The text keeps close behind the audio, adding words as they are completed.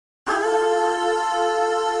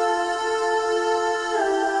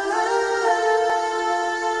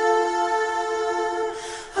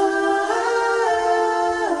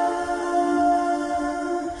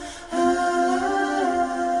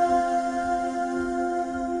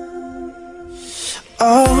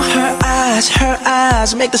Oh, her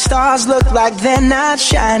eyes make the stars look like they're not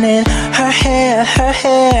shining. Her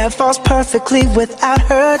hair falls perfectly without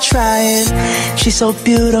her trying. She's so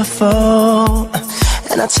beautiful,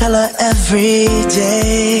 and I tell her every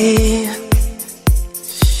day.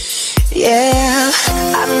 Yeah,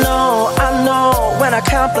 I know, when I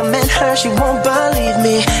compliment her, she won't believe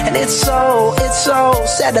me. And it's so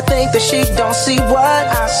sad to think that she don't see what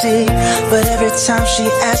I see. But every time she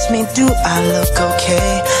asks me, do I look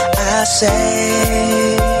okay, I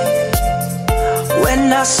say,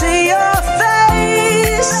 when I see your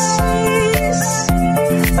face,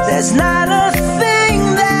 there's not a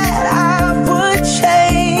thing that I would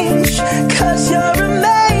change. 'Cause you're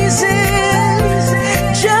amazing,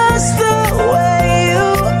 just the way you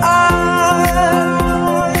are.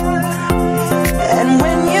 And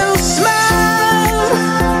when you smile,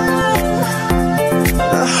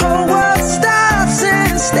 the whole world stops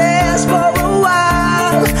and stares for a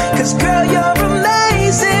while. 'Cause girl, you're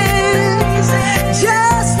amazing,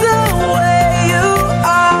 just the way you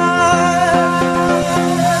are.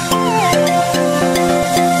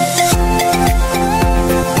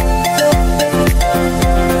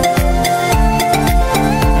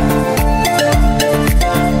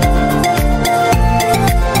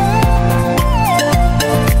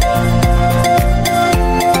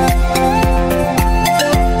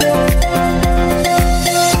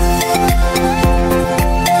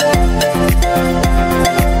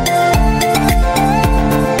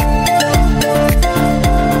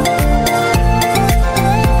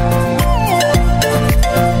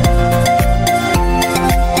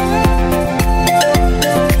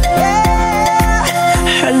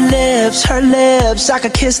 Her lips, I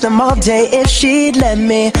could kiss them all day if she'd let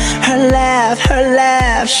me. Her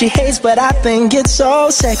laugh, she hates but I think it's so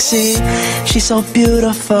sexy. She's so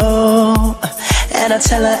beautiful, and I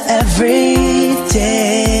tell her every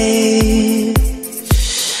day.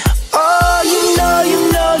 Oh,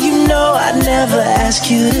 you know, I'd never ask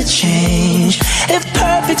you to change. If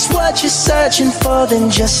perfect's what you're searching for, then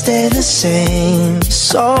just stay the same.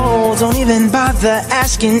 So don't even bother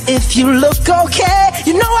asking if you look okay.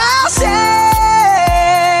 You know I'll say,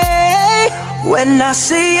 when I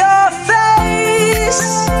see your face,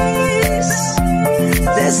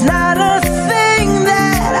 there's not a thing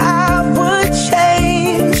that I would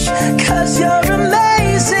change. 'Cause you're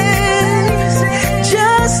amazing,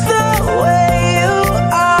 just the way you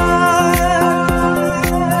are.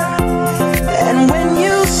 And when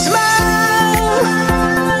you smile,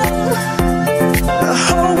 the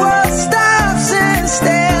whole world stops and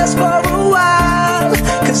stares for a while.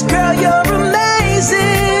 'Cause girl, you're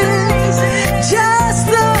amazing, just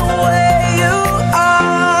the way you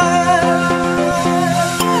are.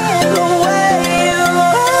 The way you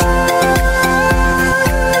are,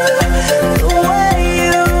 the way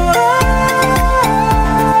you are.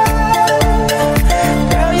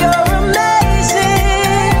 Girl, you're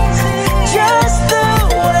amazing, just the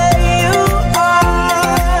way you are.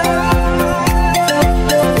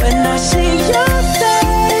 When I see your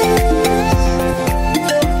face,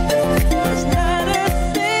 there's not a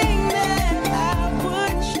thing that I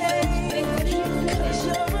would change. 'Cause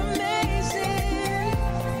you're amazing,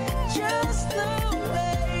 just the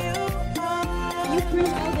way you are. You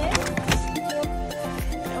prove all this?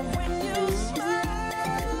 And when you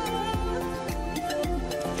smile,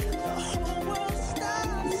 the whole world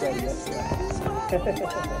stops and stares for a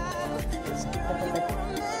while. 'Cause girl, you're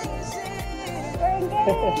amazing. We're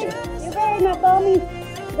engaged. You better not call me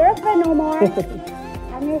girlfriend no more.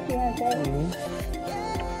 I'm your fiance.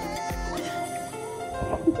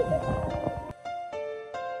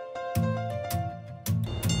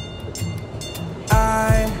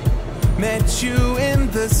 I met you in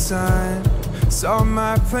the sun, saw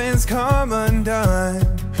my plans come undone,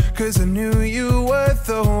 'cause I knew you were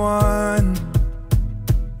the one.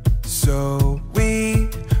 So we,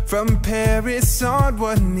 from Paris on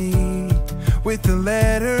one knee, with a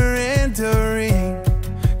letter and a ring,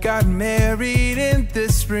 got married in the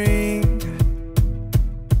spring.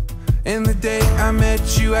 And the day I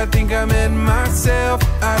met you, I think I met myself.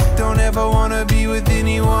 I don't ever wanna be with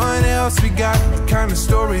anyone else. We got the kind of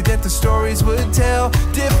story that the stories would tell,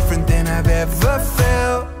 different than I've ever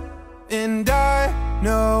felt. And I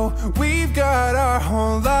know we've got our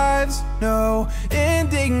whole lives, no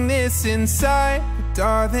ending this inside. But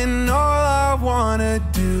darling, all I wanna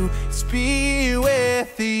do is be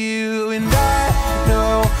with you. And I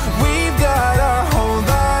know we've got our whole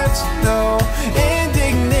lives, no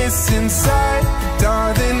ending this inside. But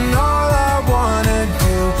darling, all I wanna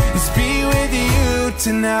do is be with you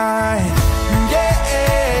tonight. Yeah,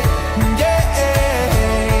 yeah,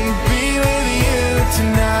 be with you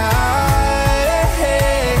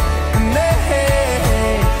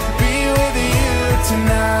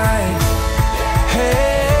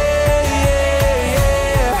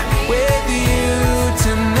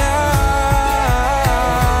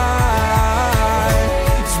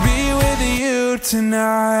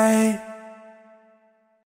tonight.